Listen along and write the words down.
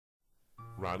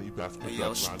Ronniebatts Production. Hey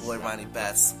yo, it's your boy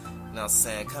Ronniebatts. You know what I'm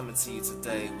saying? Coming to you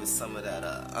today with some of that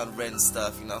unwritten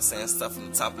stuff, you know what I'm saying? Stuff from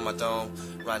the top of my dome.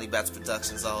 Ronniebatts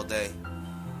Productions all day.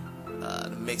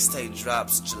 The mixtape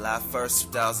drops July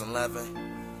 1st,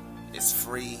 2011. It's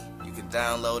free. You can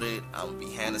download it. I'm going to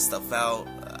be handing stuff out.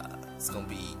 It's going to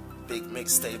be big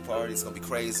mixtape party. It's going to be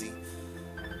crazy.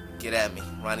 Get at me.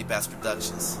 Ronniebatts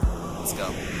Productions. Let's go.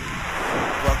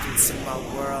 Welcome to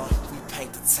my world. We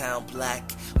paint the town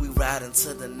black. We ride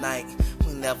into the night.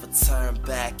 We never turn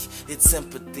back. It's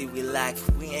empathy we lack.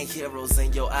 We ain't heroes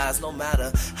in your eyes. No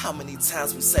matter how many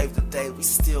times we save the day, we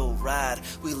still ride.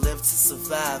 We live to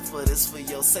survive, but it's for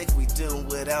your sake we do.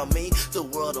 Without me, the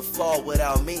world will fall.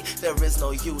 Without me, there is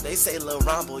no you. They say, Lil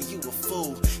Rombo, you a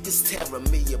fool. It's tearing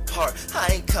me apart.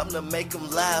 I ain't come to make them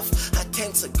laugh. I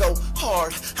came to go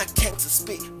hard. I came to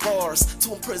spit bars,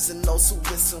 to imprison those who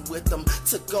listen with them,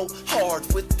 to go hard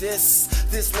with this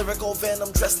lyrical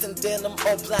venom, dressed in denim,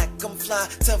 all black, I'm fly,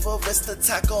 terrorist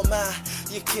attack on my,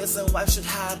 your kids and wife should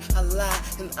hide, I lie,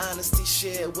 and honesty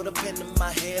shared, with a pen in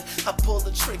my head, I pull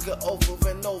the trigger over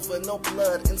and over, no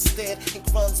blood, instead, ink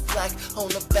runs black on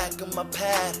the back of my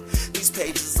pad, these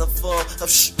pages are full of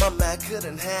shh my man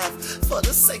couldn't have, for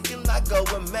the sake of not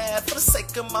going mad, for the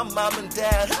sake of my mom and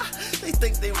dad, they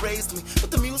think they raised me,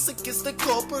 but the music is the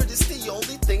culprit, it's the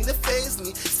only thing that fazed me,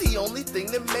 it's the only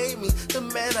thing that made me the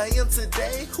man I am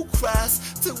today, who cries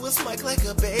to his mic like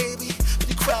a baby,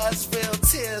 he cries real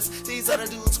tears, these other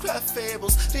dudes cry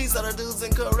fables, these other dudes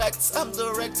incorrect, I'm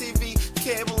direct TV,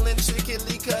 cable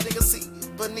intricately cutting a seat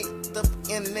beneath the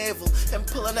navel and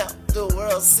pulling out the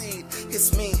world's seed,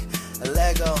 it's me,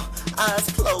 Lego, eyes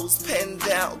closed, pen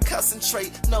down,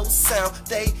 concentrate, no sound,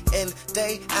 day in,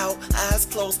 day out, eyes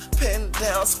closed, pen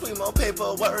down, scream on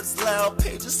paper, words loud,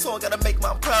 pages torn, gotta make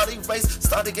my proud, erase,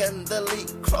 start again,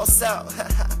 delete, cross out,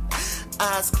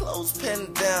 eyes closed,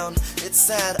 pen down, it's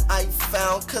sad I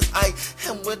found, cause I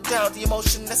am without the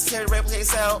emotion necessary to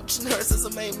replace out,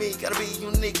 genericism made me, gotta be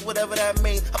unique, whatever that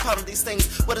means, I'm proud of these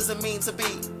things, what does it mean to be?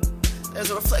 There's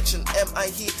a reflection,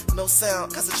 M-I-E, no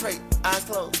sound, concentrate, eyes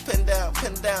closed, pen down,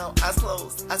 eyes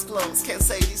closed, can't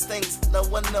say these things, no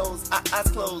one knows, eyes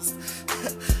closed,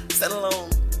 stand alone,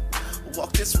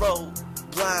 walk this road,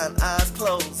 blind, eyes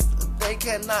closed, they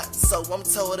cannot, so I'm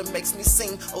told it makes me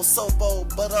seem oh so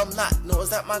bold, but I'm not, nor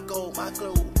is that my goal, my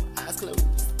glow, eyes closed,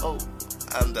 oh,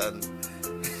 I'm done,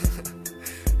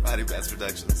 Ronniebatts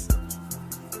Productions,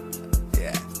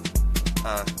 yeah,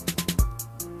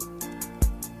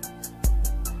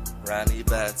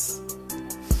 Ronniebatts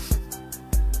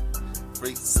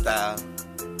Freestyle.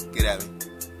 Get at me.